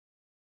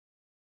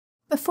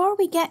Before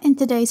we get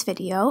into today's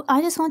video,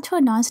 I just want to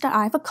announce that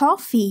I have a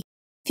coffee.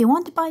 If you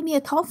want to buy me a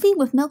coffee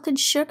with milk and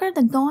sugar,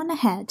 then go on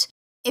ahead.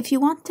 If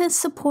you want to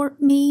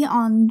support me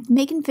on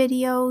making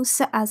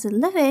videos as a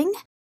living,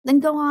 then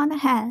go on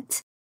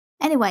ahead.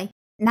 Anyway,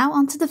 now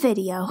onto the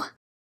video.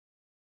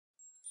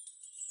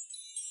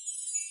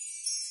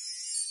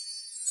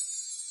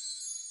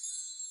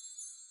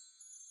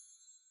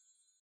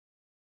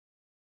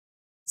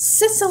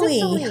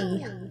 Sicily,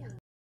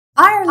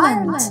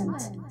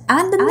 Ireland,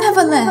 and the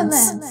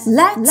Netherlands.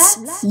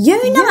 Let's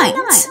unite!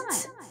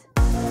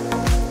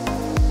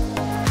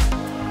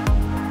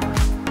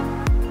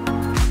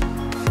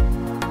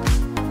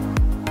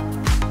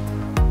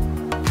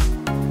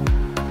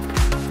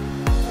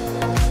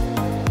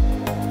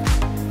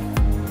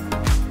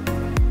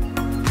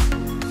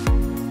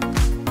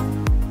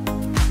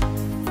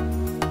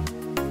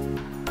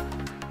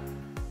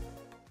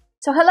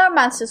 So hello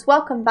Monsters,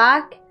 welcome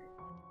back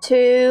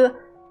to...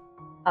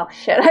 Oh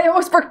shit, I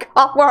almost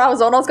forgot where I was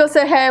on. I was going to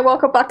say, hey,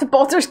 welcome back to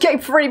Baldur's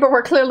Gate 3, but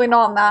we're clearly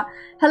not on that.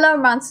 Hello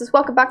Monsters,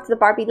 welcome back to the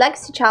Barbie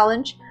Legacy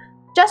Challenge.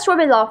 Just where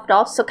we left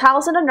off, so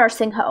Cal's in a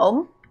nursing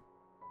home,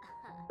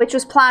 which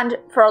was planned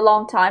for a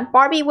long time.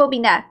 Barbie will be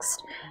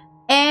next.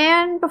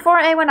 And before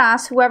anyone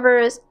asks, whoever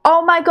is...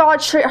 Oh my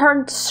god,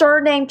 her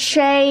surname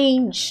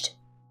changed.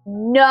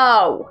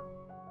 No.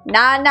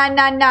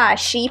 Nah.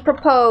 She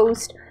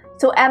proposed...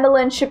 So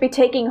Emmeline should be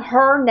taking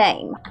her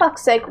name.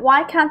 Fuck's sake,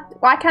 why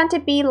can't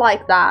it be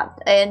like that?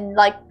 In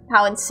like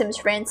how in Sims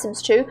 3 and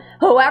Sims 2,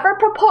 whoever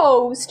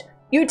proposed,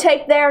 you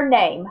take their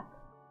name.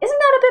 Isn't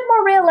that a bit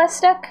more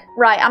realistic?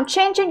 Right, I'm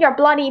changing your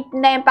bloody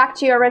name back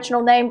to your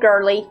original name,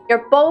 girly.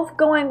 You're both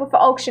going with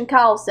Ocean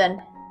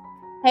Carlson.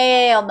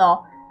 Hell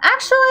no.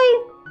 Actually,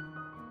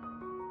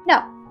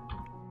 no.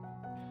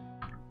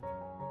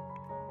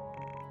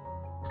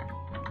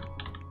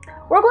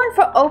 We're going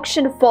for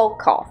Ocean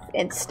Volkov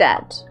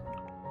instead.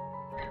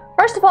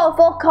 First of all,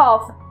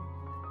 Volkov,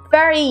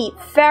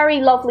 very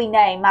lovely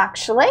name,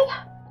 actually.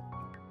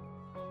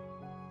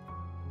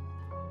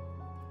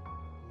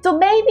 So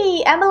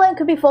maybe Emmeline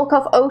could be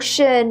Volkov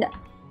Ocean,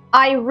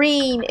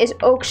 Irene is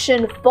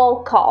Ocean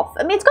Volkov.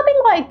 I mean, it's gonna be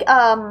like,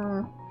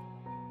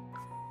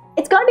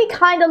 it's gonna be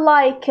kind of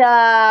like,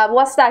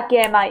 what's that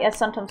game I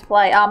sometimes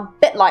play?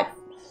 BitLife.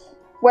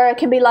 Where it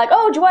can be like,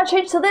 oh, do you want to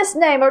change to this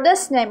name, or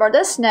this name, or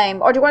this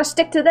name? Or do you want to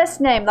stick to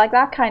this name? Like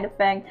that kind of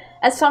thing.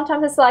 And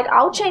sometimes it's like,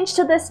 I'll change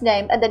to this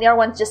name, and then the other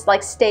one just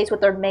like stays with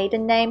their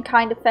maiden name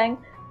kind of thing.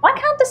 Why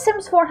can't The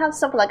Sims 4 have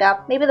something like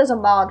that? Maybe there's a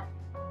mod.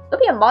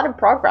 There'll be a mod in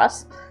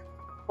progress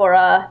for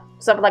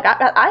something like that.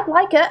 I'd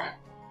like it.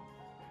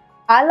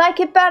 I like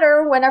it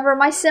better whenever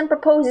my sim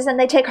proposes and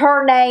they take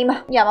her name.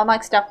 Yeah, my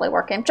mic's definitely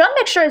working. I'm trying to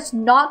make sure it's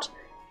not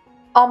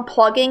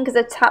unplugging, because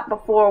it's happened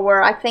before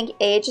where I think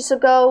ages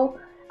ago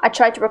I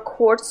tried to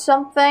record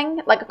something,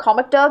 like a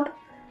comic dub,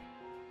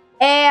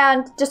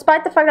 and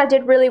despite the fact I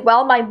did really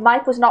well, my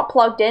mic was not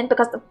plugged in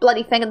because the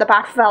bloody thing in the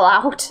back fell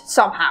out,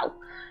 somehow.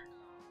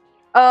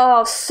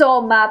 Oh,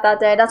 so mad that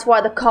day. That's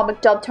why the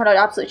comic dub turned out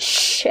absolute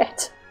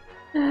shit.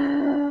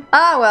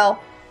 Ah,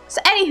 well.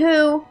 So,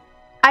 anywho,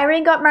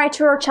 Irene got married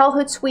to her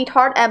childhood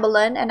sweetheart,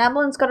 Emmeline, and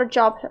Emmeline's got a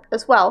job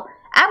as well.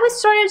 And we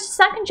started the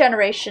second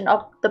generation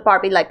of the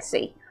Barbie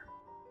Legacy.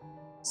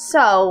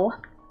 So...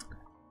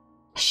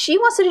 she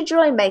wants to do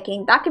jewelry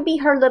making. That could be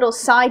her little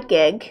side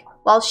gig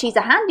while she's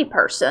a handy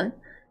person,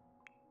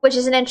 which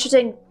is an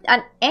interesting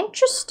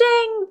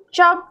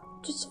job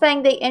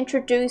thing they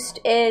introduced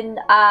in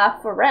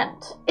For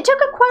Rent. It took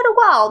her quite a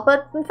while,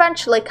 but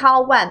eventually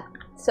Carl went,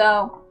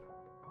 so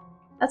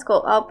that's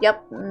cool. Oh,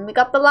 yep, we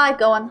got the light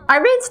going.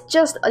 Irene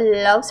just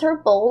loves her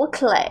bowl of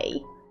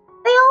clay.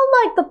 They all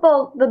like the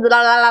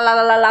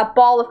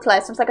ball of clay.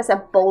 Sounds like I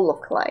said bowl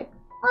of clay.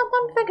 Well,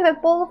 don't think of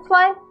it, bowl of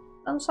clay.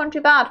 Doesn't sound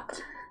too bad.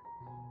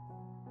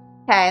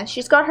 Okay,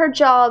 she's got her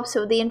job,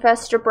 so the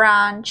investor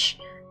branch,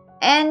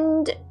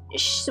 and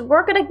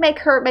we're gonna make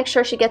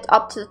sure she gets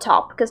up to the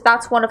top, because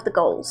that's one of the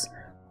goals.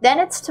 Then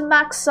it's to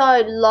max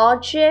out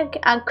logic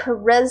and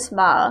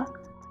charisma,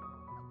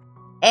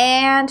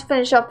 and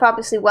finish up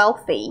obviously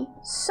wealthy.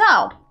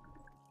 So,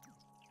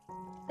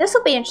 this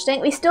will be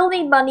interesting. We still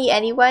need money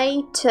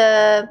anyway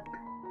to,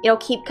 you know,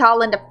 keep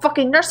Carl in the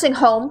fucking nursing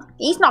home.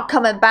 He's not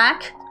coming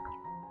back.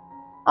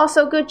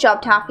 Also, good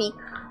job, Taffy.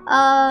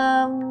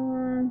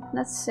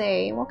 Let's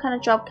see, what kind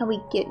of job can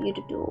we get you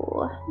to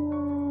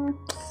do?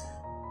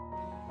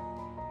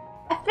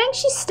 I think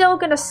she's still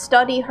gonna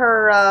study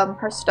her,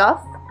 her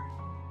stuff.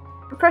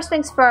 First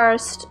things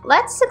first,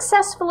 let's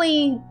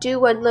successfully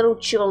do a little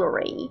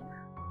jewelry.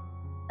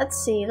 Let's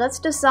see, let's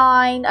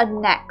design a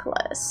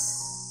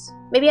necklace.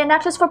 Maybe a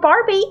necklace for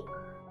Barbie?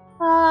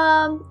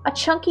 A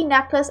chunky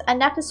necklace, a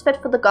necklace fit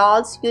for the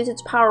gods, use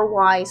its power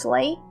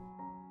wisely.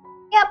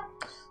 Yep.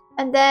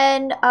 And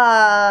then,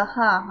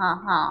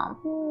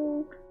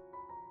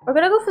 we're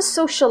gonna go for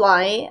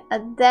socialite,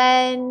 and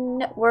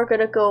then we're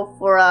gonna go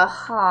for a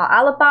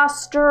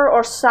alabaster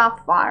or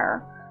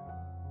sapphire.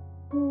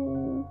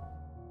 You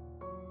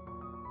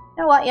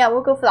know what? Yeah,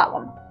 we'll go for that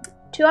one.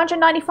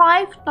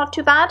 295, not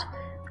too bad.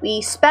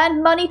 We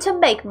spend money to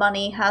make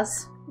money,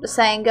 as the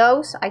saying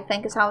goes. I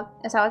think is how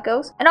it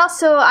goes. And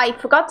also, I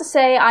forgot to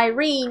say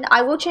Irene.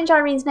 I will change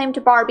Irene's name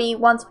to Barbie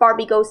once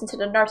Barbie goes into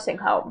the nursing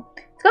home.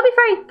 It's gonna be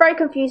very, very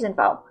confusing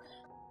though.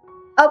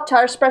 Oh,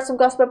 Tyler spread some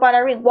gossip about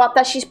Irene. What?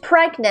 That she's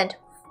pregnant?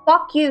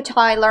 Fuck you,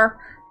 Tyler.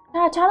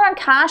 Tyler and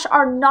Cash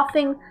are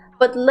nothing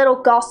but little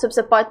gossips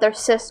about their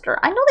sister.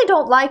 I know they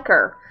don't like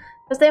her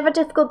because they have a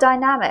difficult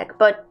dynamic,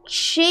 but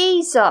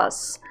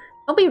Jesus.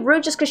 Don't be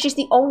rude just because she's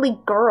the only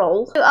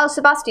girl. Oh,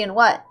 Sebastian,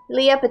 what?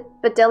 Leah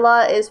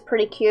Badilla is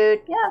pretty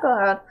cute. Yeah, go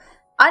ahead.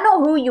 I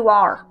know who you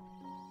are.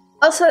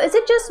 Also, is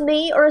it just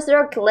me or is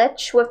there a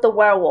glitch with the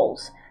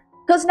werewolves?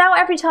 Because now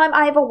every time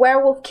I have a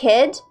werewolf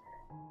kid,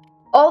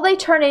 all they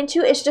turn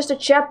into is just a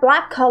jet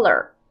black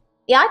color.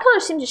 The eye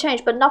colors seem to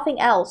change, but nothing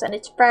else. And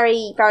it's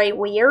very, very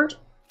weird.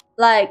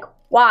 Like,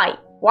 why?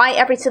 Why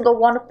every single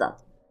one of them?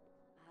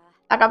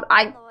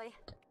 Like,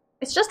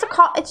 It's just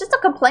a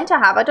complaint I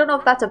have. I don't know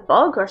if that's a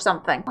bug or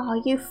something.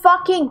 Oh, you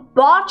fucking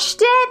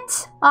botched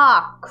it?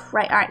 Ah,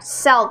 great. Alright,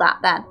 sell that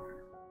then.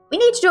 We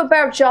need to do a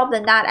better job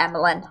than that,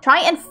 Emmeline.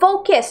 Try and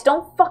focus.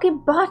 Don't fucking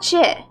botch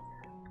it.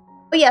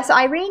 But yes,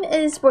 Irene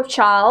is with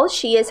Charles.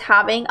 She is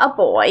having a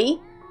boy.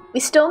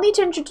 We still need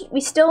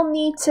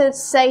to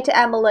say to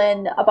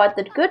Emmeline about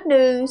the good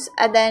news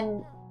and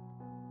then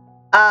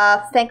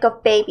think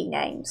of baby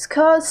names,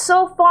 cause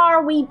so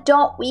far we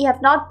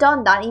have not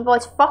done that. Even though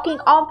it's fucking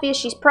obvious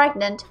she's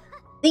pregnant,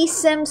 these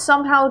Sims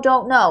somehow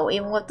don't know.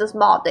 Even with this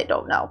mod, they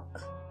don't know.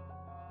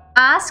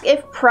 Ask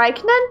if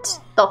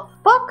pregnant? The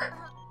fuck?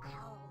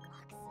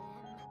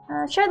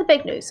 Share the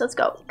big news. Let's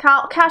go.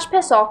 Cash,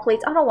 piss off,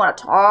 please. I don't want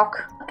to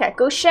talk. Okay,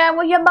 go share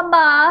with your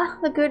mama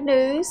the good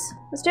news.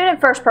 Let's do it in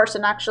first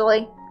person,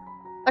 actually.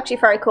 Actually,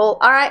 very cool.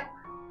 All right.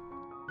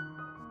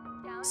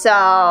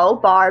 So,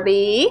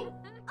 Barbie.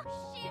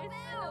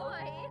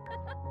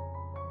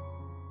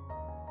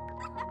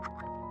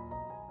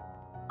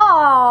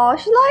 Oh,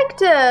 she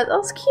liked it. That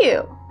was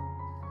cute.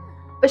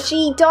 But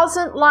she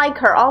doesn't like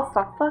her. Oh,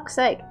 for fuck's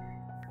sake.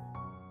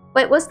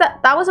 Wait,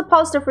 that was a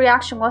positive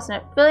reaction,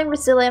 wasn't it? Feeling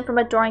resilient from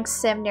adoring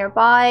sim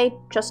nearby,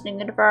 trusting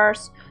the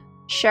universe,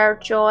 share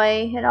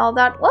joy, and all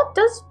that. What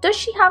does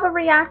she have a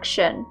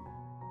reaction?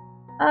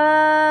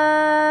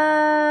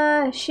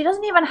 She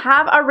doesn't even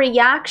have a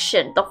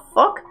reaction. The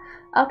fuck?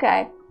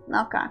 Okay.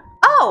 Okay.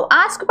 Oh,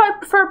 ask about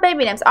preferred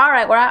baby names.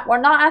 Alright, we're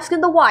not asking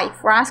the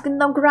wife. We're asking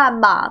the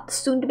grandma, the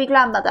soon-to-be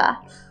grandmother.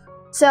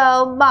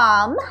 So,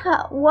 Mom,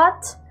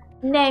 what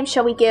name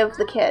shall we give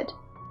the kid?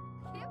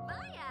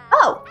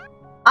 Oh,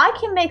 I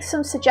can make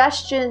some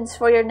suggestions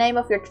for your name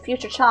of your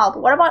future child.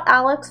 What about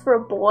Alex for a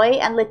boy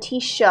and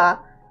Letitia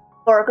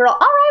for a girl?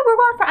 Alright, we're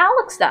going for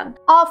Alex then.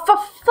 Oh, for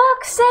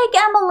fuck's sake,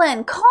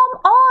 Emmeline. Come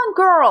on,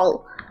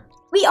 girl.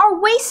 We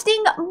are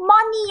wasting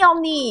money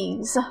on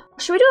these.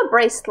 Should we do a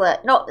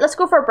bracelet? No, let's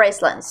go for a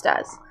bracelet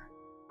instead.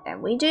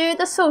 And we do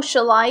the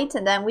socialite,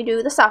 and then we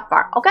do the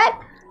sapphire. Okay?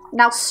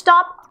 Now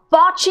stop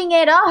botching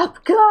it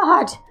up.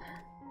 God.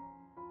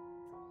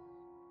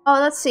 Oh,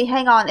 let's see.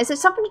 Hang on. Is it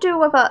something to do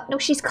with a... No,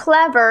 she's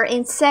clever,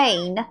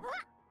 insane,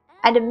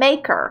 and a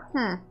maker.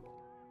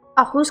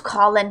 Oh, who's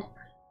calling?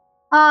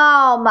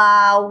 Oh,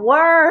 my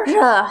word.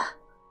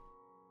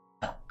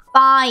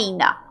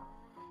 Fine.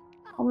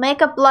 I'll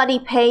make a bloody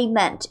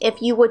payment if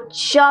you would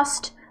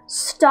just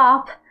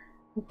stop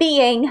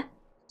being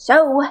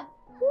so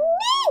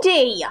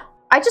needy.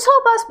 I just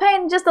hope us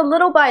paying just a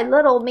little by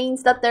little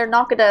means that they're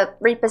not gonna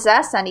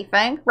repossess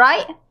anything,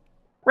 right?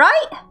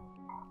 Right?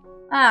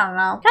 I don't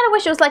know. Kind of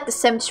wish it was like the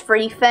Sims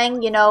Free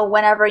thing, you know,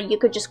 whenever you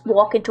could just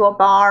walk into a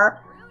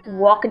bar,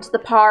 walk into the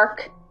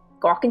park,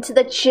 walk into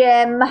the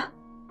gym,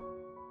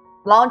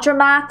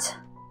 laundromat,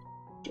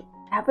 do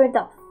whatever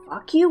the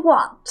fuck you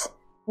want.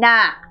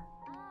 Nah.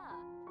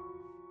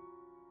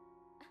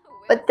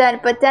 But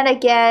then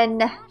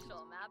again,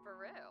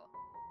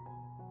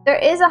 there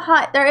is a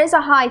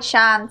high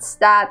chance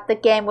that the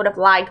game would have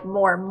lagged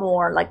more and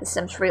more, like The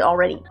Sims 3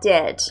 already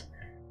did.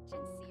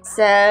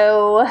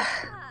 So,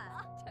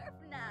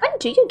 when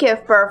do you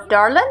give birth,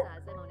 darling?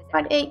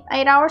 About 8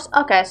 hours.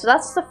 Okay, so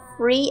that's the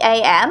 3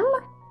 a.m.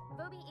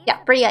 Yeah,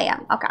 3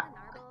 a.m. Okay,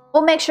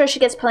 we'll make sure she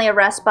gets plenty of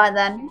rest by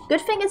then. Good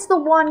thing it's the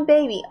one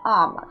baby.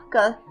 Oh my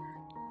god.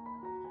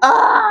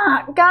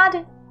 Ah,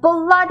 god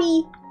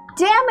bloody.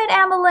 Damn it,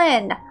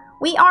 Emmeline!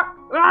 We are...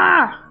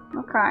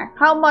 Okay.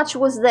 How much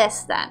was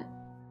this, then?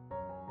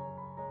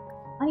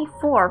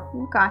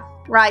 24. Okay.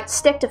 Right,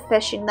 stick to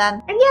fishing,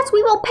 then. And yes,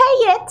 we will pay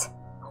it!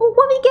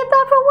 When we get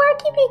that for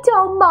work, if you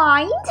don't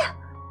mind.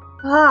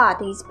 Ah,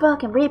 these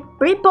fucking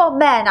repo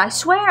men, I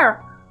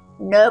swear.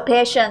 No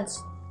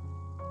patience.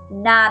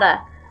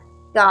 Nada.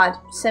 God,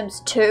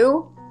 Sims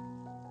 2?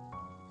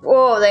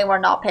 Oh, they were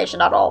not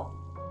patient at all.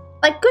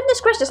 Like, goodness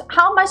gracious,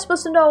 how am I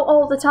supposed to know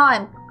all the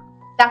time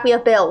that we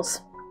have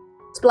bills?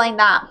 Explain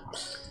that.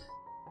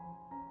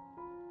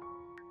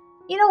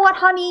 You know what,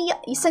 honey?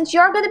 Since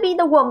you're going to be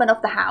the woman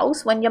of the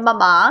house when your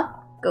mama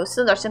goes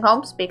to the nursing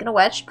home, speaking of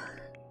which,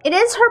 it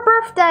is her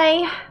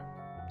birthday.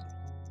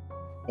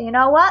 You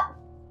know what?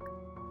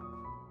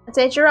 Let's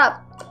age her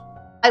up.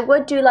 I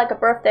would do like a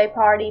birthday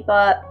party,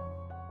 but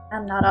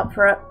I'm not up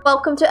for it.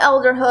 Welcome to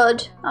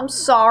elderhood. I'm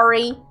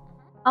sorry.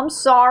 I'm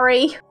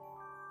sorry.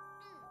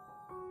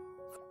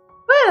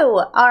 Woo!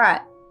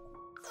 Alright.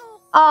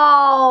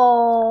 Oh,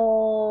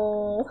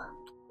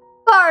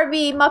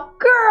 Barbie, my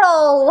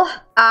girl!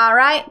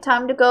 Alright,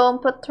 time to go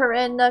and put her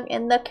in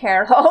the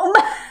care home.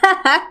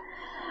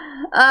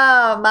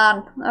 Oh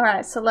man.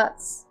 Alright, so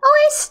let's... Oh,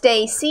 hey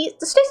Stacy.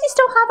 Does Stacy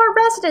still have her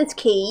residence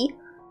key?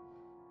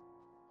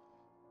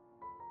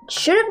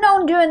 Should have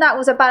known doing that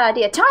was a bad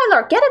idea.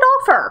 Tyler, get it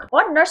off her!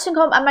 What nursing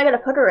home am I gonna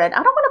put her in?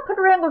 I don't want to put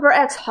her in with her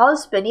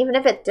ex-husband, even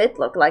if it did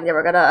look like they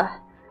were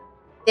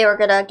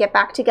gonna get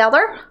back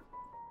together.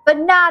 But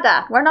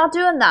nada, we're not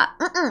doing that.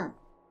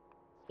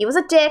 He was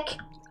a dick.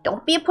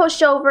 Don't be a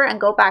pushover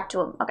and go back to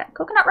him. Okay,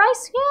 coconut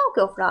rice? Yeah, I'll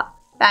go for that.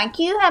 Thank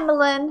you,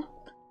 Emmeline.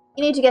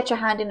 You need to get your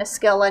hand in a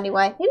skill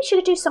anyway. Maybe she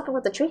could do something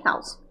with the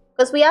treehouse.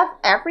 Because we have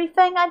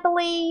everything, I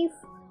believe.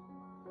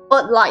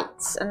 But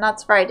lights, and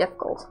that's very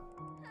difficult.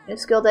 New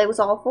skill day was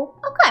awful.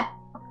 Okay.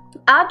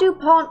 Adu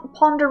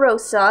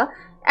Ponderosa.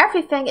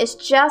 Everything is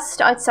just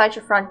outside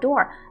your front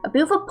door. A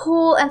beautiful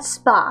pool and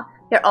spa.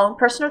 Your own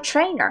personal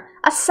trainer.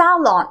 A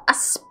salon. A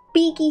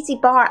speakeasy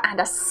bar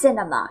and a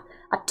cinema.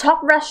 A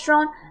top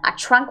restaurant. A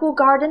tranquil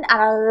garden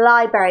and a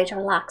library to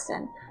relax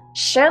in.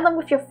 Share them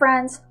with your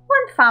friends or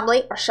in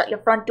family, or shut your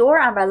front door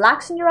and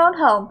relax in your own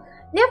home.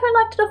 Live your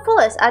life to the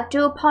fullest at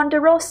Adu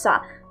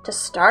Ponderosa. To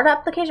start the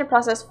application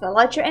process, fill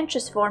out your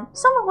interest form.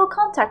 Someone will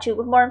contact you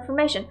with more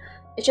information.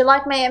 Did you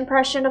like my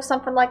impression of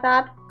something like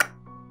that?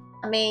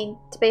 I mean,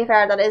 to be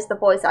fair, that is the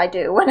voice I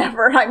do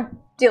whenever I'm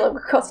dealing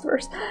with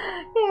customers.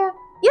 Yeah.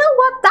 You know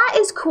what? That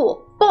is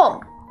cool.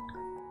 Boom.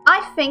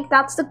 I think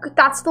that's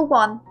the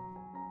one.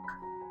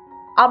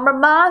 Our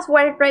mama's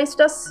raised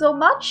us so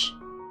much,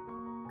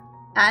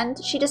 and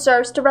she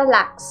deserves to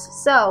relax.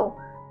 So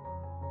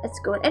let's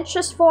go in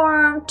interest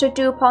form to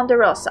do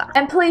Ponderosa.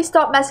 And please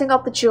stop messing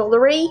up the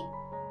jewelry,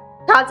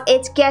 because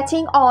it's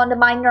getting on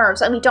my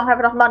nerves and we don't have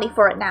enough money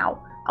for it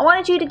now. I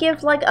wanted you to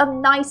give like a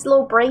nice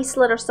little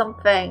bracelet or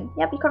something.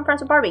 Yeah, become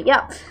friends with Barbie.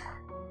 Yeah.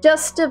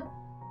 Just to,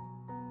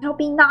 you know,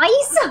 be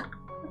nice.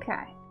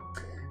 Okay.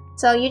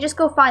 So you just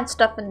go find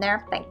stuff in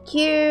there. Thank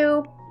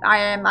you.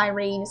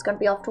 Irene is going to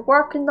be off to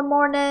work in the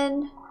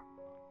morning.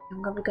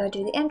 I'm going to go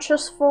do the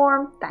interest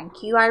form.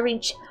 Thank you,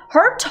 Irene.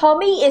 Her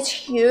tummy is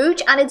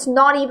huge and it's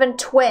not even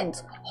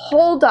twins.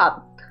 Hold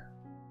up.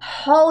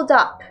 Hold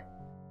up.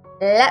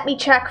 Let me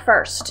check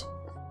first.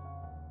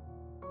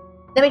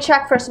 Let me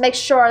check first to make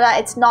sure that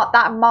it's not,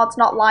 that mod's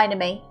not lying to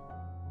me.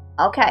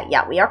 Okay,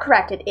 yeah, we are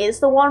correct. It is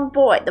the one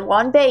boy, the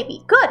one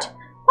baby. Good.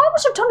 Why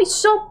was her tummy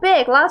so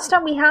big? Last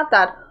time we had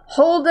that,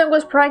 Holden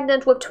was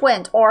pregnant with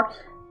twins, or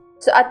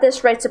so at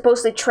this rate,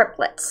 supposedly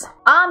triplets.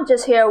 I'm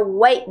just here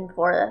waiting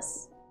for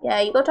this. Yeah,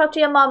 you go talk to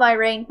your mom,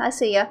 Irene. I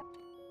see ya.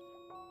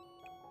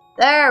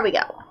 There we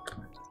go.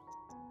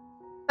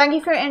 Thank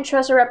you for your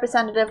interest. A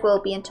representative will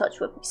be in touch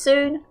with me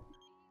soon.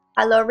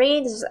 Hello,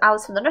 Irene. This is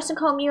Alice from the nursing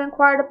home you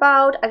inquired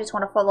about. I just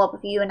want to follow up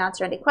with you and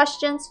answer any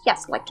questions.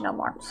 Yes, I'd like to know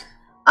more.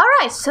 All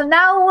right, so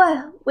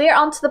now we're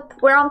on to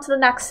the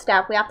next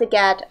step. We have to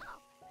get.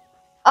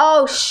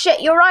 Oh shit!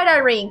 You're right,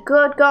 Irene.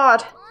 Good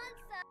God. All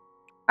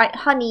right,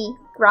 honey.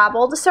 Grab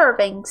all the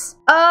servings.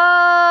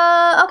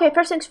 Okay,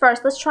 first things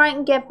first, let's try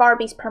and get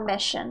Barbie's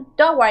permission.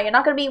 Don't worry, you're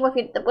not going to be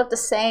with the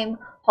same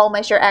home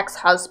as your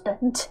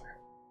ex-husband.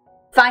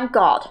 Thank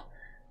God.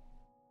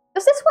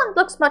 Because this one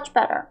looks much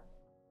better.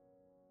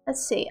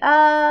 Let's see.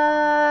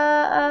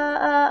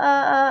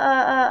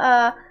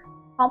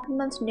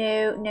 Compliments?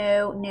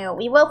 No.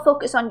 We will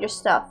focus on your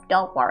stuff,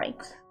 don't worry.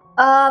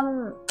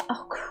 Oh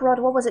crud,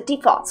 what was it?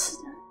 Defaults.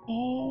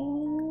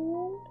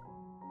 And...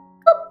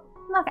 oh,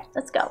 okay,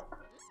 let's go.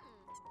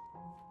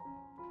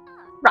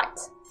 Right.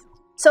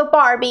 So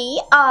Barbie,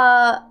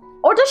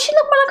 or does she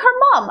look more like her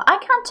mom? I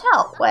can't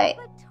tell. Wait.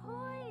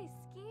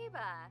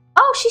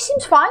 Oh, she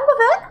seems fine with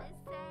it.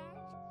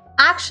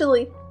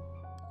 Actually.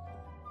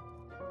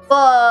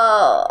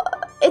 But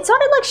it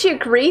sounded like she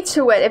agreed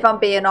to it, if I'm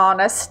being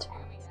honest.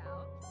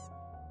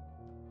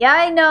 Yeah,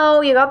 I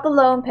know. You got the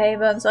loan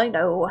payments. I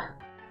know.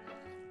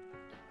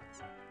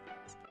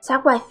 Is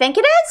that what I think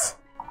it is?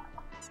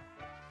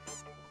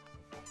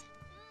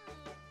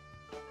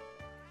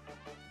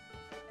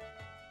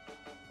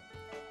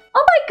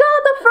 Oh my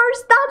god,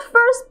 that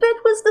first bit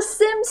was the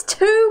Sims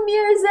 2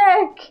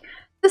 music!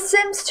 The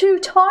Sims 2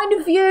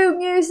 Town View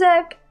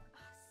music!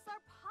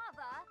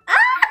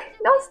 Ah!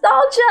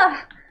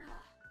 Nostalgia!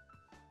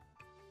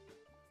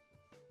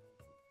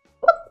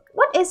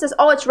 What is this?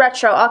 Oh, it's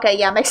retro. Okay,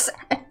 yeah, makes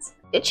sense.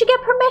 Did she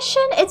get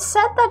permission? It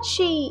said that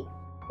she...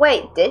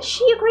 Wait, did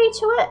she agree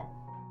to it?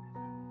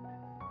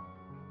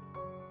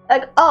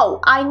 Like, oh,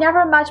 I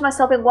never imagined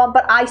myself in one,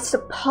 but I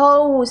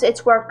suppose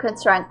it's worth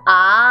considering.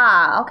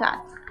 Ah, okay.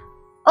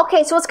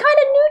 Okay, so it's kind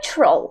of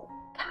neutral.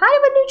 Kind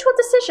of a neutral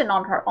decision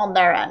on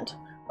their end.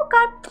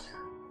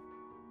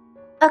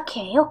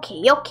 Okay.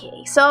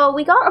 Okay. So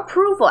we got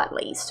approval at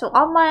least. So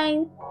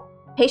online,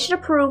 patient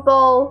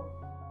approval.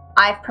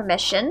 I have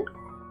permission.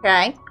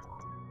 Okay.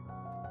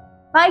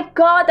 My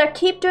god, they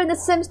keep doing the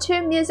Sims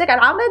 2 music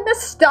and I'm in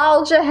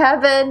nostalgia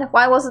heaven.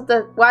 Why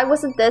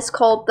wasn't this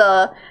called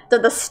the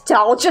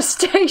nostalgia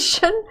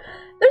station?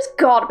 There's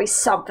gotta be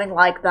something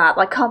like that.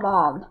 Like, come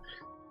on.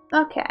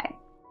 Okay.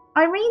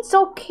 Irene's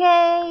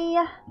okay.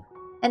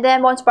 And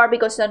then once Barbie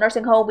goes to the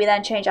nursing home, we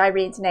then change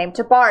Irene's name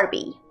to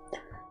Barbie.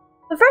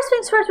 But first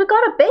things first, we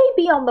got a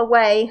baby on the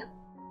way.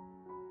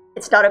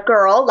 It's not a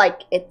girl,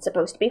 like it's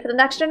supposed to be for the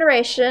next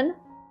generation.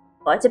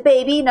 But it's a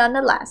baby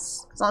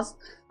nonetheless. I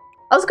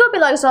was gonna be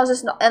like, as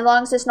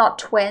long as it's not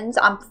twins,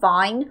 I'm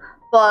fine.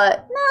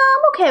 But, nah,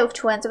 I'm okay with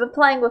twins. I've been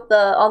playing with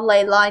the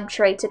unlay line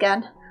traits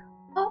again.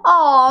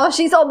 Oh,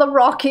 she's on the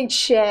rocking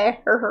chair.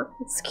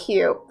 It's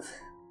cute.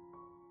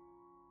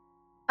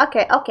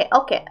 Okay.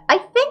 I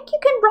think you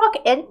can rock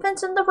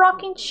infants in the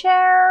rocking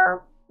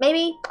chair.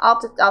 Maybe?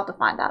 I'll have to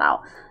find that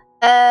out.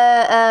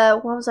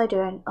 What was I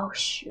doing? Oh,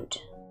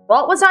 shoot.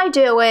 What was I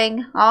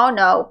doing? Oh,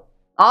 no.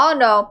 Oh,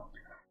 no.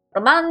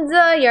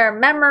 Romanza, your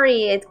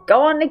memory is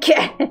gone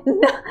again.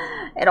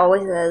 It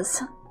always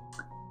is.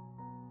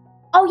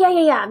 Oh,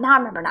 yeah. Now I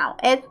remember now.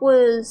 It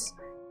was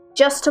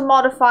just to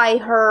modify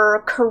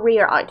her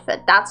career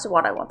outfit. That's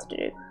what I wanted to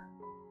do.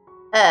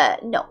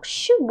 No.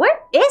 Shoot,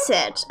 where is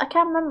it? I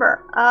can't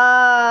remember.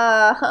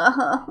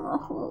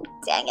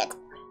 Dang it.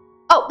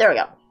 Oh, there we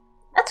go.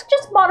 Let's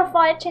just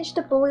modify it, change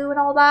to blue and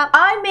all that.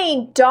 I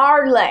mean,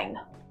 darling.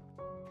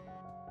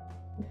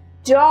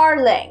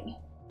 Darling.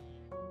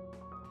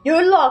 You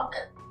look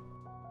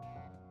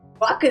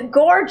fucking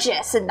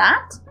gorgeous in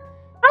that.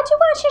 I do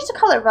want to change the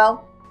color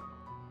though.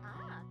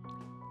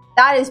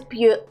 That is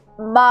beautiful.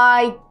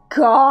 My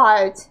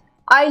god.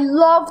 I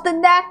love the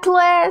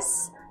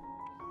necklace.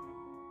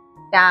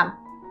 Damn.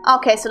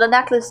 Okay, so the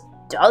necklace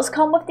does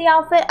come with the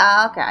outfit?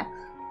 Ah, okay.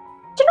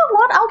 Do you know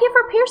what? I'll give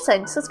her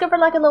piercings. Let's give her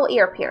like a little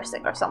ear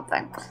piercing or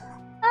something.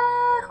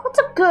 What's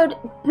a good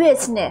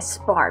business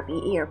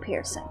Barbie ear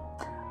piercing?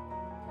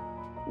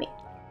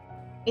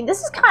 I mean,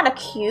 this is kind of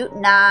cute.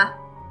 Nah.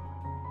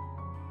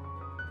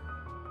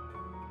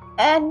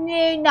 And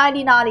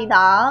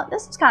nah.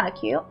 This is kind of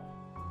cute.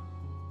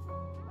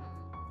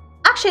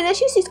 Actually,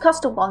 let's use these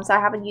custom ones I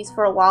haven't used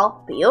for a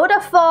while.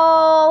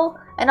 Beautiful!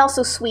 And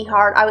also,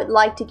 sweetheart, I would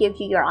like to give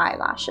you your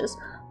eyelashes.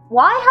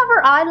 Why have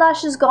her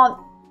eyelashes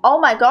gone... Oh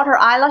my god, her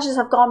eyelashes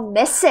have gone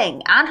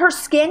missing. And her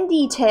skin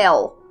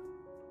detail.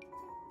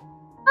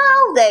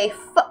 How they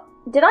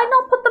did I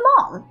not put them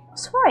on? I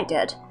swear I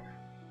did.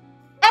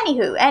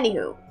 Anywho.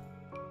 Do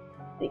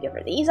we give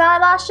her these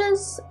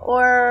eyelashes?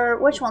 Or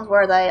which ones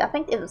were they? I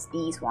think it was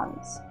these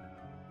ones.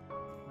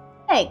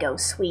 There you go,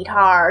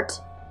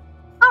 sweetheart.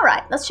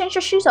 Alright, let's change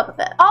your shoes up a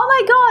bit. Oh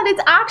my god,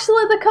 it's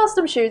actually the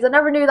custom shoes. I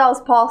never knew that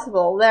was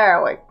possible.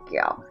 There we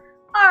go.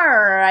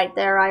 Alright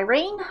there,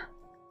 Irene.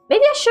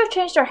 Maybe I should have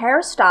changed her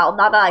hairstyle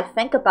now that I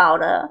think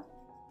about it.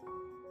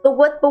 But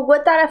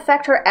would that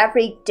affect her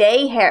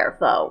everyday hair,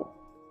 though?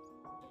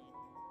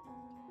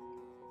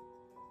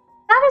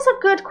 That is a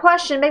good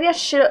question. Maybe I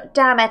should...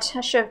 Damn it,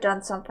 I should have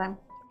done something.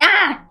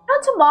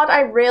 That's a mod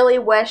I really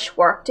wish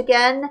worked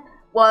again.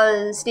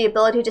 Was the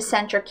ability to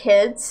send your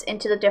kids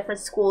into the different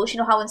schools. You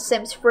know how in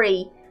Sims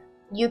 3,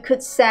 you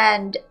could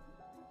send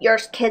your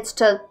kids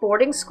to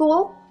boarding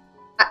school?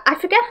 I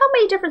forget how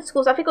many different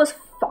schools. I think it was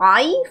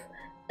 5.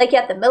 Like you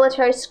had the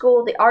military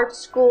school, the art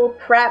school,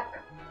 prep,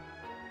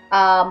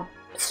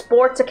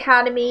 sports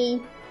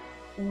academy.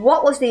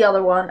 What was the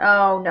other one?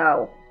 Oh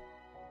no.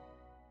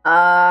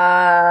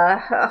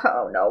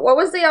 Oh no. What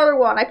was the other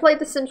one? I played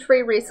The Sims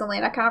 3 recently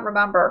and I can't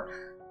remember.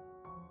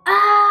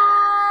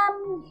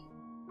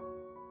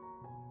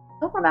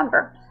 Don't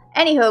remember.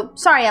 Anywho,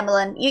 sorry,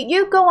 Emmeline.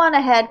 You go on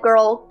ahead,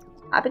 girl.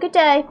 Have a good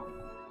day.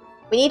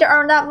 We need to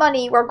earn that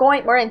money.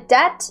 We're in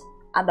debt,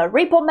 and the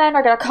repo men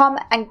are gonna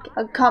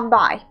come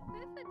by.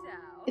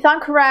 If I'm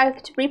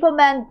correct, repo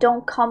men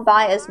don't come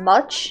by as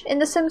much in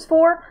The Sims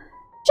 4.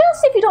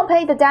 Just if you don't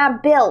pay the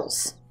damn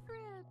bills.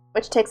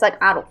 Which takes like,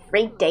 I don't know,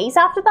 3 days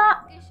after that?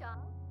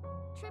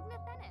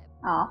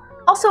 Aw.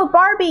 Also,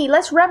 Barbie,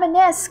 let's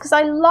reminisce, because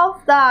I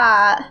love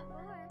that.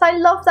 I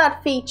love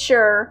that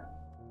feature.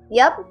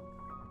 Yep.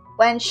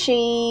 When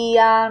she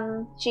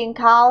and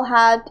Carl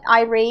had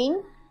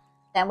Irene.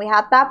 Then we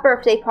had that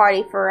birthday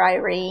party for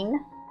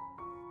Irene.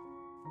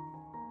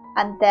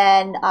 And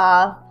then,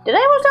 did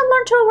anyone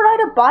learn to ride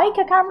a bike?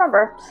 I can't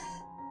remember.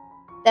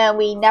 Then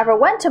we never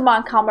went to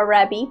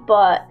Montgomery,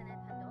 but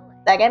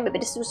again, maybe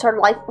this was her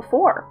life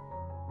before.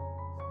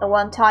 The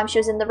one time she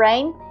was in the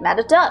rain, met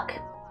a duck.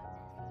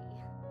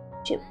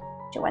 She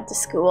went to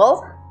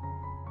school.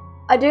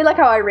 I do like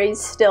how Irene's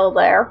still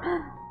there.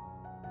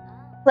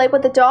 Played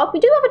with the dog. We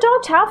do have a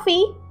dog,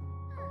 Taffy.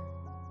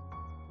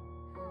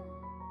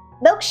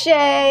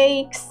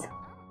 Milkshakes.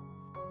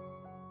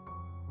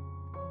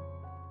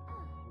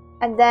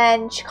 And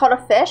then she caught a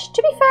fish.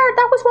 To be fair,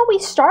 that was what we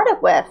started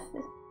with.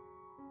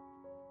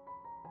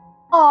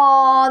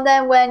 Aww, and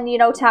then when, you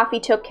know, Taffy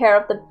took care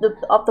of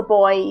the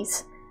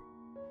boys.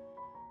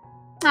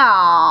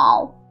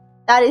 Aww,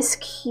 that is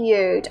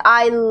cute.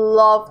 I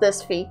love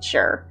this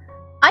feature.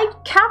 I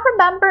can't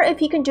remember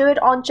if you can do it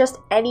on just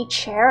any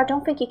chair. I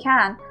don't think you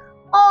can.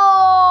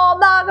 Oh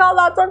my god,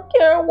 that's a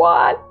cute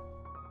one.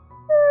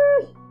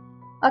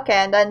 Okay,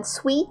 and then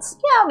sweets.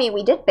 Yeah, I mean,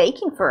 we did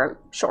baking for a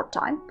short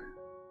time.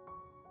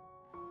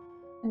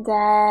 And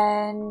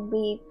then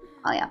we...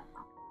 Oh, yeah.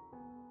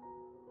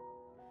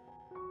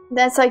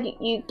 Then it's like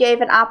you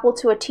gave an apple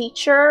to a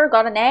teacher,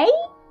 got an A?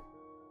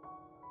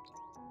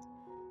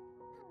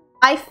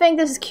 I think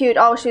this is cute.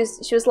 Oh, she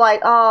was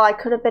like, oh, I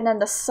could have been in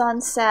the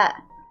sunset.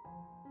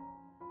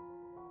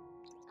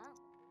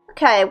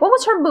 Okay, what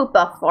was her mood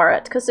buff for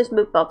it? Because there's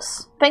mood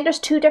buffs. I think there's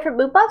 2 different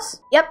mood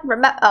buffs. Yep,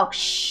 remember. Oh,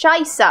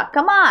 scheisse.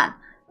 Come on.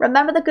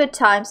 Remember the good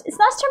times. It's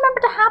nice to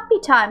remember the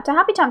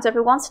happy times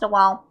every once in a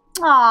while.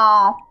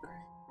 Aww. To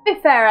be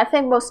fair, I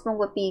think most of them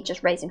would be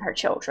just raising her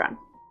children.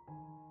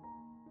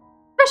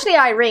 Especially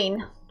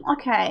Irene.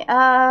 Okay,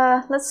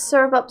 let's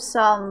serve up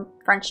some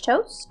French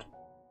toast.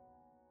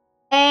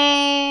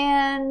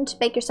 And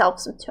make yourself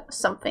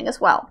something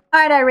as well.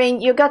 Alright, Irene,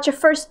 you got your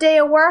first day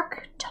of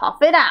work.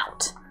 Tough it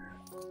out.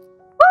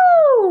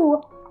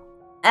 Woo!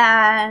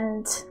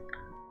 And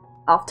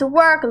off to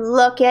work.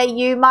 Look at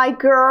you, my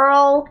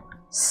girl.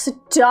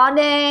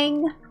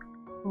 Stunning.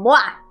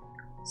 Mwah.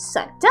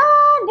 Stunning.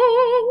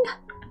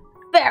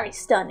 Very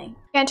stunning.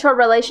 Get into a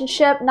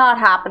relationship? Not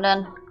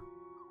happening.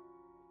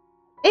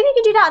 Maybe you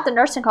could do that at the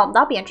nursing home.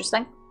 That'd be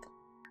interesting.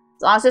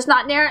 As long as it's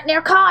not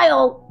near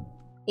Kyle.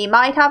 He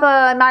might have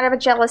a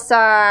jealous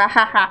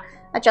a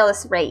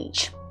jealous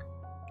rage.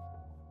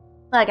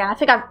 Again, I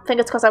think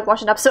it's because I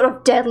watched an episode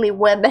of Deadly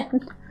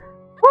Women.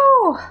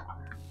 Woo!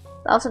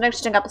 That was an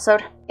interesting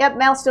episode. Yep,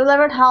 mail's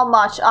delivered. How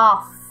much?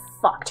 Oh,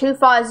 fuck.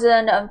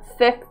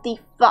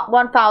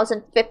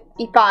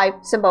 1,055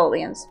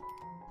 simoleons.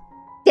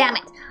 Damn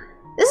it.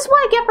 This is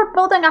what I get for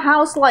building a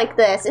house like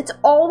this. It's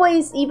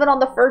always, even on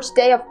the first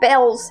day of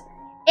bills,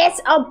 it's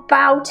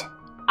about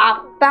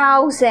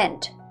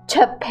 1,000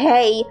 to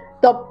pay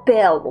the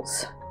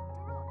bills.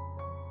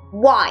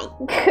 Why?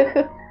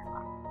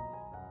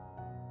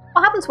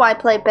 What happens when I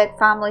play big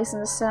families in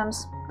The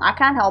Sims? I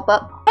can't help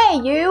it. Hey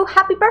you,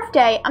 happy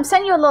birthday. I'm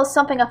sending you a little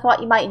something I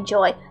thought you might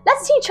enjoy.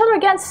 Let's see each other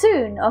again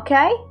soon,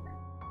 okay?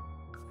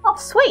 Oh,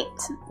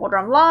 sweet. Order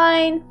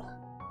online.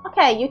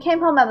 Okay, you came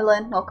home,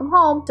 Evelyn. Welcome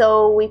home.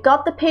 So we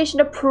got the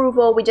patient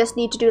approval. We just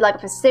need to do like a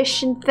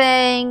physician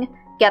thing.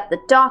 Get the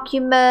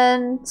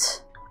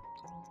document.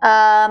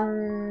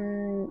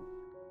 Then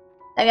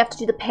we have to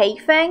do the pay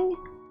thing.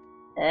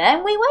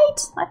 And we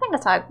wait. I think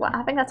that's how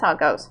it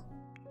goes.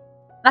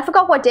 And I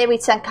forgot what day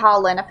we'd send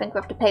Carl in. I think we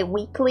have to pay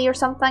weekly or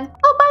something.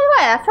 Oh, by the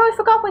way, I totally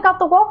forgot we got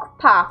the walk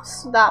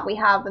paths that we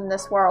have in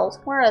this world.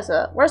 Where is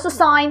it? Where's the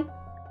sign?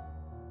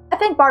 I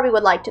think Barbie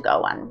would like to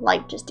go and,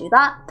 like, just do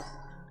that.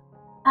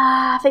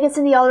 I think it's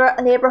in the other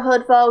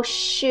neighborhood, though.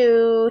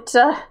 Shoot.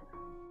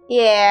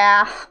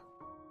 Yeah.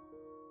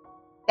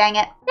 Dang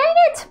it. Dang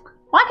it!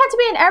 Why can't it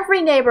be in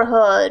every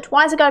neighborhood?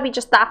 Why is it gotta be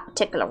just that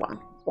particular one?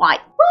 Why?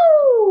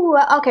 Woo!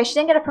 Okay, she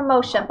didn't get a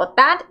promotion, but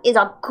that is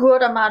a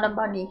good amount of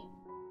money.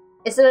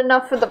 Is it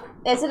enough for the...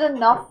 Is it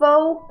enough,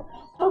 though?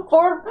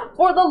 For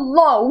the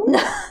loan?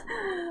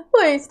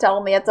 Please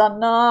tell me it's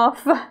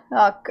enough.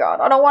 Oh, God.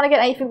 I don't want to get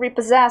anything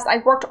repossessed. I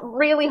worked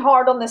really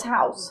hard on this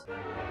house.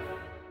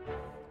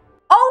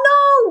 Oh,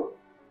 no!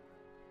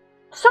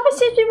 Something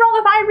seems to be wrong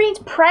with Irene's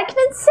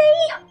pregnancy?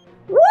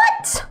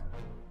 What?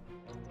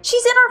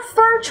 She's in her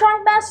 3rd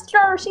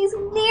trimester. She's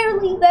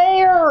nearly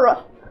there.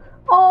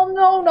 Oh,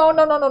 no, no,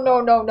 no, no, no,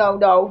 no, no, no,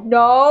 no,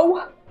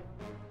 no.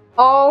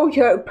 Oh,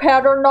 you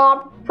better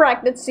not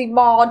pregnancy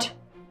mod.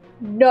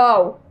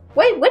 No.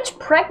 Wait, which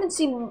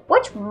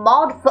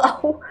mod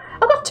though?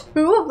 I've got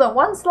 2 of them.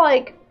 One's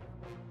like,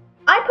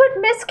 I put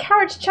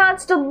miscarriage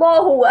chance to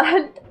low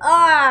and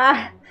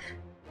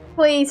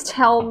please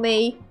tell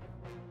me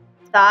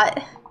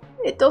that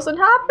it doesn't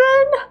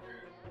happen.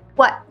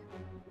 What?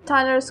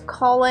 Tyler's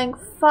calling.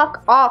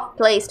 Fuck off,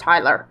 please,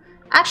 Tyler.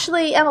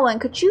 Actually, Evelyn,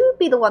 could you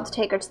be the one to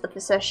take her to the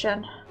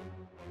physician?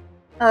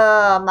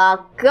 Oh my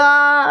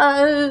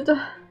god.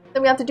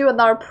 Then we have to do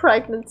another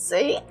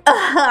pregnancy.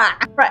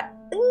 Right.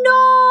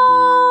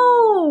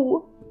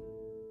 No!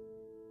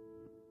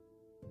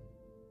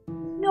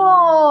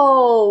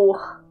 No!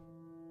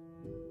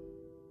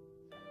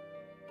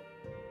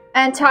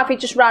 And Taffy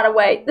just ran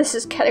away. This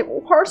is getting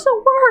worse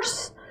and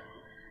worse.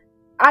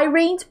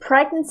 Irene's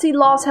pregnancy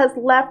loss has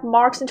left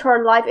marks into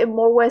her life in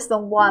more ways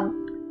than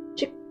one.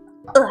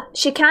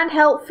 She can't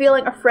help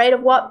feeling afraid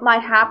of what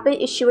might happen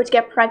if she were to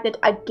get pregnant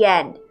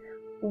again.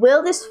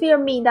 Will this fear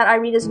mean that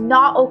Irene is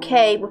not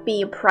okay with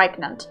being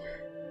pregnant?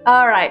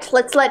 Alright,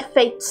 let's let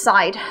fate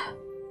decide.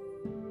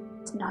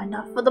 It's not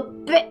enough for the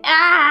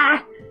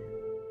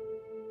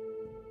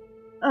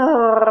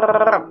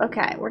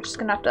okay, we're just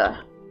gonna have to...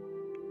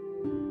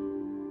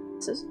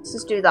 Let's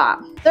just do that.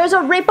 There's a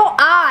repo.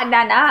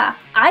 Nah.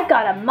 I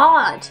got a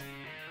mod.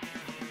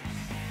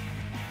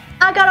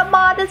 I got a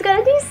mod that's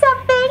gonna do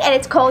something, and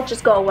it's called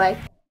Just Go Away.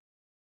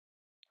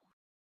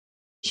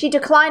 She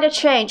declined a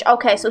change.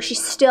 Okay, so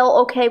she's still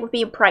okay with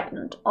being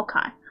pregnant.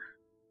 Okay.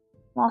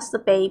 Lost the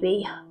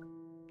baby.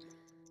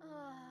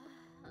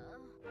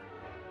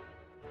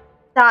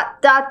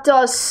 That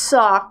does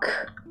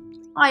suck.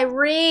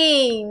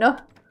 Irene!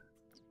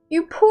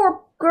 You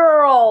poor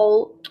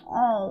girl.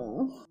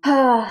 Oh.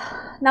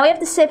 Now we have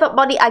to save up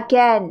money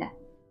again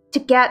to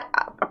get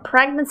a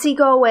pregnancy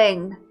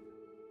going.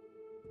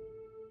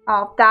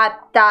 Oh,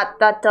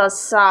 that does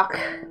suck.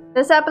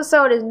 This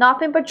episode is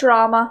nothing but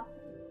drama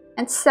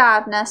and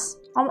sadness.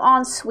 Come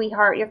on,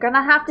 sweetheart. You're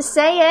gonna have to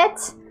say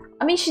it.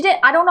 I mean, she did.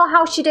 I don't know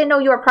how she didn't know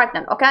you were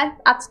pregnant, okay?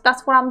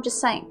 That's what I'm just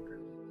saying.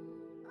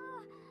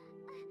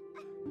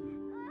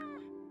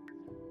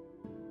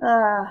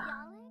 And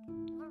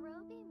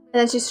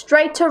then she's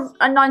straight to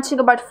announcing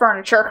about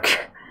furniture.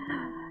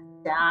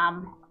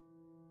 Damn.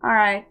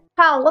 Alright.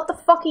 Pal, what the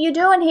fuck are you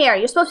doing here?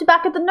 You're supposed to be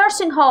back at the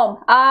nursing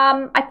home.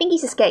 I think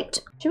he's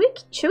escaped.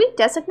 Should we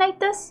designate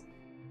this?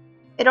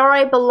 It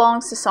already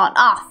belongs to son.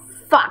 Ah,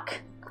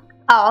 fuck.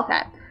 Oh,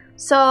 okay.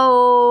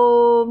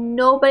 So,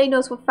 nobody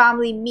knows what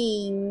family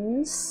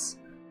means.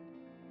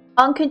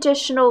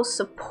 Unconditional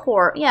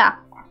support. Yeah.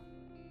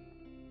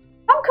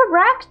 If I'm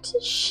correct,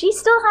 she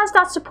still has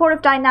that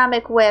supportive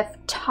dynamic with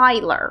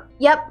Tyler.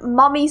 Yep,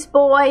 mommy's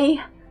boy.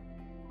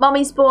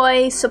 Mommy's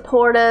boy,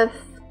 supportive.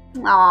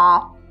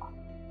 Aww.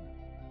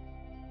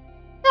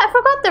 Yeah, I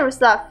forgot there was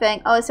that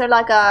thing. Oh, is there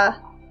like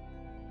a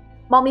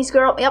mommy's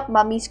girl? Yep,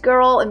 mommy's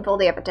girl. And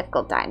they have a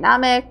difficult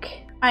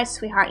dynamic. Alright,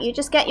 sweetheart, you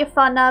just get your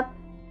fun up.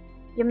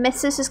 Your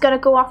missus is gonna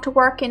go off to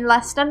work in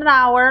less than an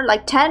hour.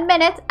 Like 10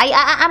 minutes.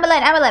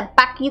 Amelin,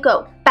 back you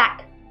go.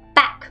 Back.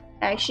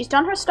 Okay, she's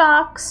done her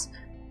stocks.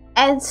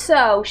 And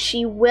so,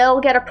 she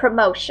will get a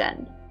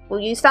promotion.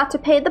 We'll use that to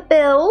pay the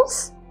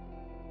bills.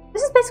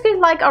 This is basically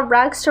like a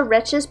rags to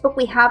riches, but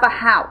we have a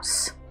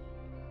house.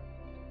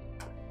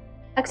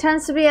 That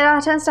tends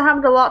to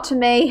happen a lot to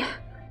me.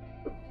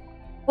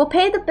 We'll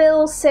pay the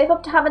bills, save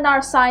up to have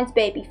another science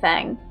baby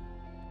thing.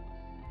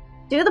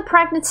 Do the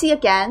pregnancy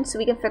again, so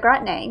we can figure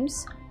out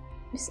names.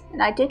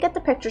 And I did get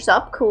the pictures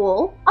up,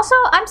 cool. Also,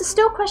 I'm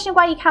still questioning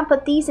why you can't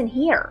put these in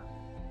here.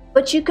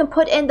 But you can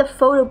put in the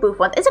photo booth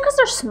one. Is it because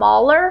they're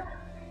smaller?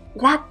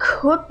 That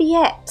could be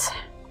it.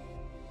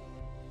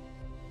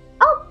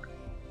 Oh!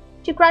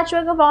 She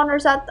graduated with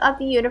honors at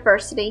the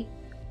university.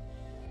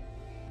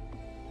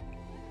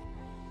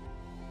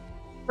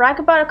 Brag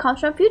about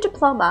accomplishment view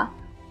diploma.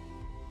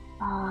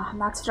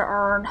 That's to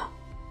earn.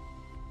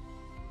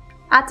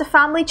 Add to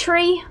family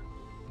tree.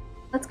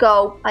 Let's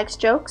go. Likes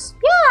jokes?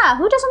 Yeah,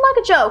 who doesn't like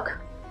a joke?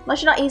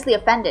 Unless you're not easily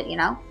offended, you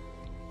know?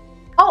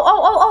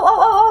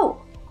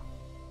 Oh!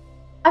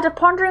 After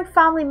pondering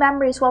family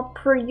memories while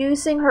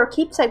perusing her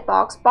keepsake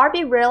box,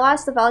 Barbie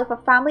realized the value of a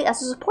family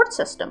as a support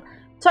system.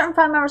 Certain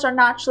family members are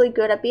naturally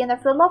good at being there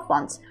for their loved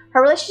ones.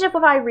 Her relationship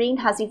with Irene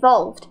has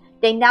evolved.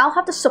 They now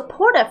have the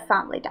supportive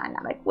family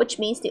dynamic, which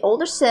means the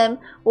older sim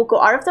will go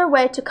out of their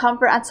way to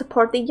comfort and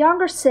support the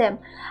younger sim.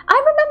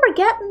 I remember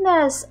getting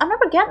this. I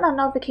remember getting that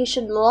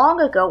notification long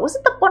ago. Was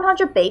it the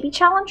 100 baby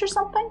challenge or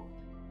something?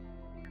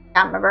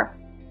 Can't remember.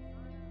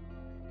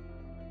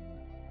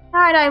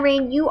 Alright,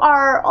 Irene, you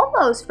are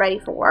almost ready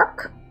for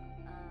work.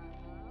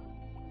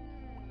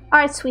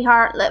 Alright,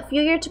 sweetheart, let's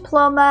view your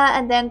diploma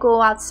and then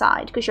go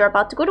outside because you're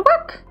about to go to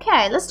work.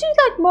 Okay, let's do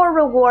like more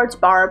rewards,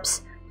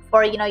 Barbs.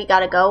 Before, you know, you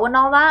gotta go and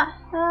all that.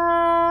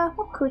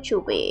 What could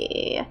you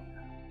be?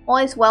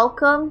 Always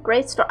welcome.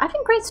 Great story. I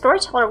think great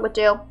storyteller would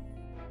do.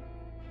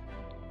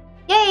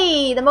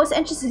 Yay! The most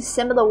interesting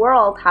sim in the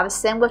world. Have a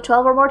sim with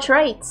 12 or more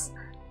traits.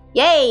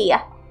 Yay!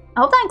 I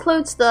hope that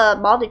includes the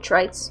modded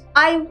traits.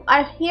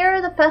 I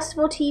hear the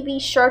festival TV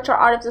shirts are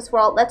out of this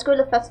world. Let's go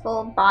to the festival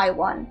and buy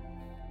one.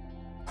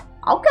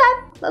 Okay,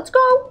 let's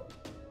go.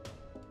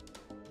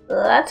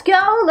 Let's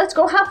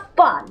go have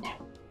fun.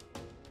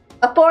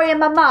 Before your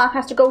mama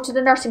has to go to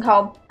the nursing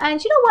home.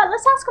 And you know what?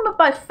 Let's ask him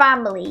about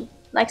family.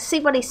 Like,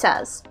 see what he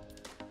says.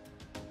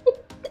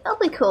 That'll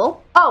be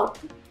cool. Oh.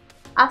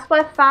 Ask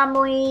about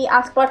family,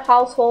 ask about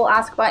household,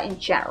 ask about in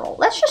general.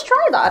 Let's just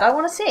try that. I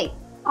want to see.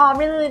 Oh, it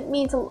really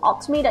means a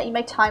lot to me that you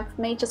make time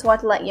for me. Just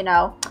wanted to let you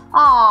know.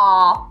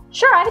 Aw.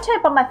 Sure, I can tell you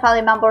about my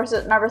family members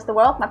of the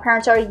world. My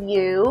parents are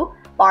you,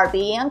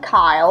 Barbie, and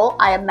Kyle.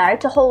 I am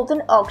married to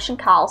Holden, Auction,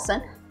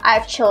 Carlson. I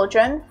have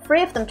children,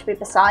 3 of them to be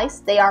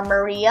precise. They are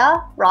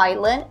Maria,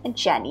 Rylan, and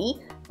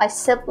Jenny. My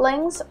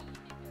siblings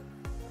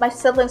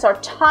are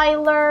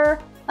Tyler,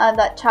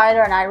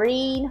 Tyler and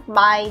Irene.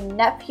 My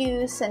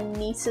nephews and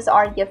nieces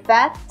are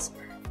Yvette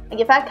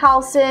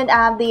Carlson,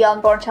 and the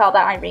unborn child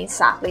that Irene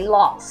sadly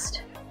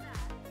lost.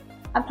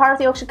 I'm part of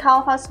the Auction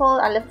Kyle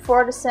household. I live with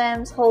 4 of the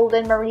Sims,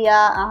 Holden,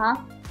 Maria,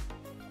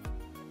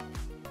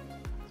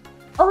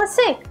 Oh, let's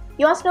see.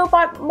 You want to know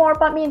more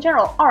about me in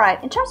general?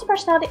 Alright, in terms of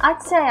personality,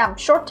 I'd say I'm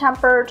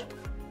short-tempered,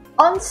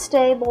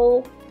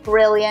 unstable,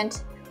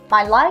 brilliant.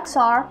 My likes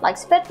are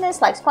likes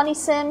fitness, likes funny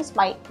sims.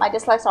 My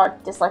dislikes are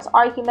dislikes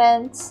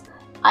arguments.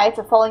 I have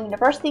the following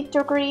university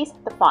degrees,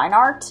 the fine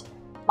art.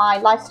 My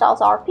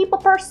lifestyles are people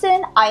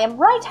person. I am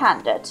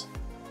right-handed.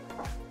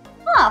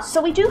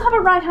 So we do have a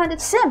right-handed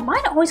sim.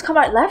 Mine always come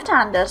out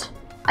left-handed.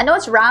 I know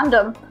it's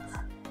random.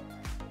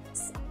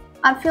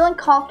 I'm feeling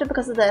confident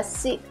because of this.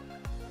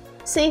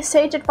 See,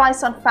 sage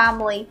advice on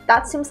family.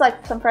 That seems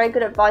like some very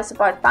good advice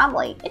about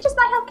family. It just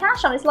might have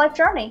cash on his life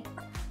journey.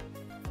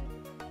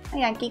 Oh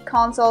yeah, geek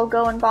console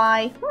going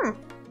by.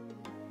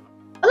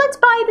 Let's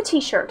buy the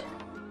t-shirt.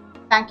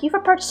 Thank you for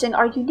purchasing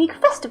our unique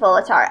festival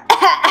attire.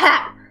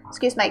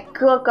 Excuse me.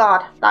 Good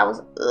God, that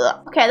was.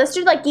 Ugh. Okay, let's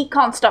do like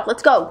GeekCon stuff.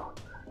 Let's go.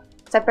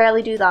 Cause I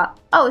barely do that.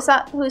 Oh, is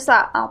that who's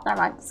that? Oh,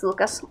 never mind. It's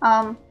Lucas.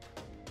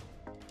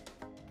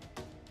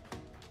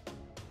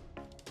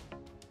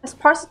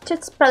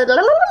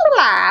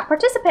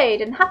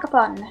 Participate in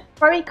hackathon.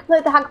 Barbie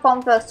complete the hackathon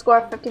with a score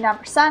of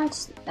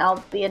 59%.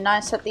 That'll be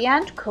announced at the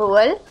end.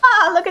 Cool.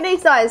 Ah, look at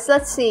these guys.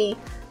 Let's see.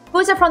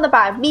 Who's it from the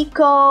band?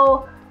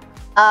 Miko,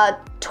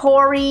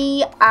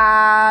 Tori,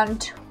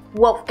 and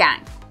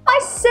Wolfgang. My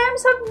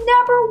Sims have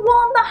never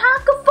won the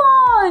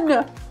hackathon!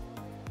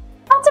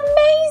 That's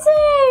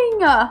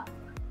amazing!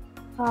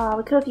 Oh,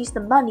 we could have used the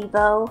money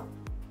though.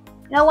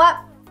 You know what?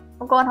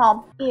 I'm going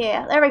home.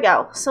 Yeah, there we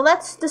go. So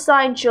let's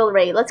design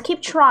jewelry. Let's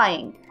keep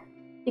trying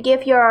to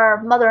give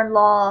your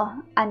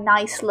mother-in-law a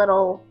nice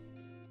little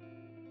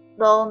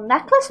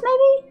necklace,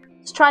 maybe?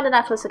 Let's try the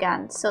necklace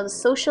again. So the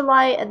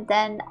socialite, and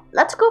then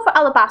let's go for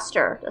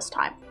alabaster this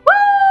time.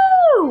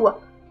 Woo!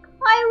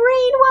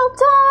 Irene, well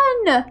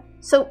done!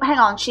 So, hang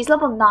on, she's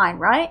level 9,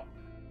 right?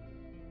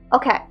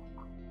 Okay.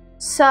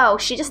 So,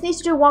 she just needs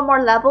to do one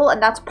more level,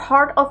 and that's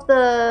part of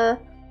the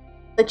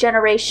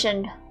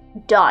generation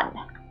done.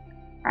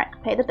 Alright,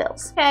 pay the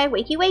bills. Okay,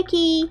 wakey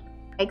wakey.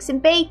 Eggs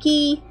and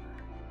bakey.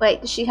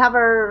 Wait, does she have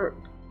her...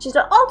 She's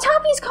done... Oh,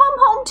 Taffy's come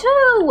home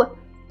too!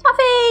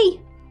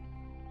 Taffy!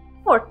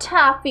 Poor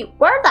Taffy,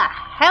 where the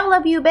hell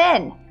have you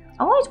been?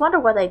 I always wonder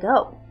where they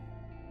go.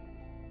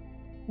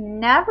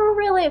 Never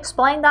really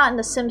explained that in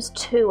The Sims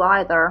 2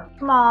 either.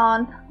 Come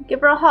on,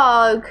 give her a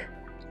hug.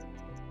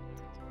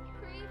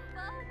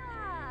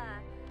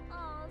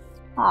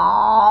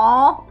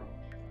 Aww.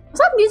 Was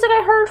that music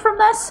I heard from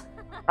this?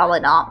 Probably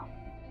not.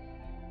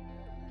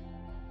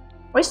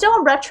 Are we still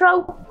on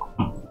retro?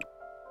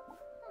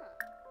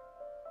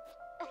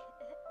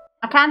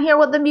 I can't hear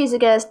what the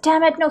music is.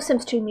 Damn it, no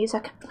Sims 2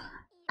 music.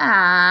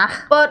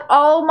 Ah. But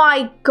oh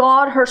my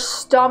god, her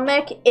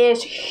stomach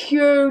is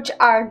huge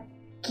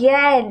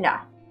again.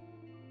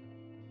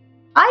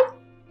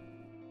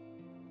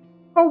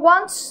 For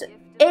once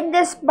in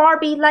this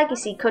Barbie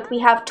legacy, could we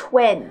have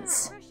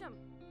twins?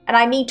 And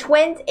I mean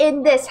twins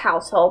in this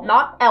household,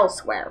 not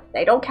elsewhere.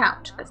 They don't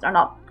count, because they're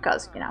not,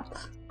 because, you know.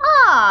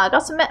 Ah,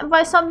 got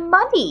some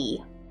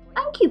money.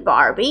 Thank you,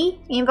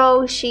 Barbie. Even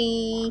though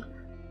the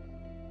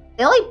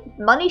only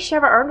money she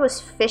ever earned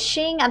was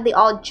fishing and the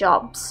odd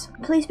jobs.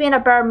 Please be in a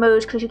better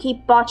mood because you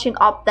keep botching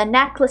up the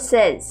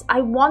necklaces.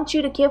 I want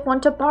you to give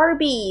one to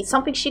Barbie.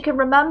 Something she can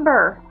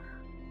remember.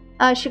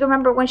 She can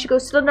remember when she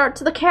goes to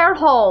the care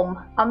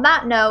home. On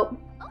that note,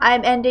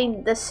 I'm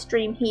ending this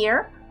stream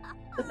here.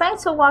 So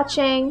thanks for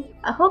watching.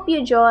 I hope you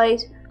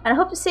enjoyed. And I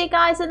hope to see you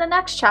guys in the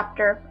next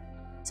chapter.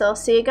 So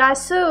see you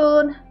guys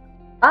soon.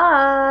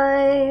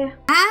 Bye.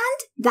 And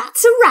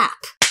that's a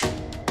wrap.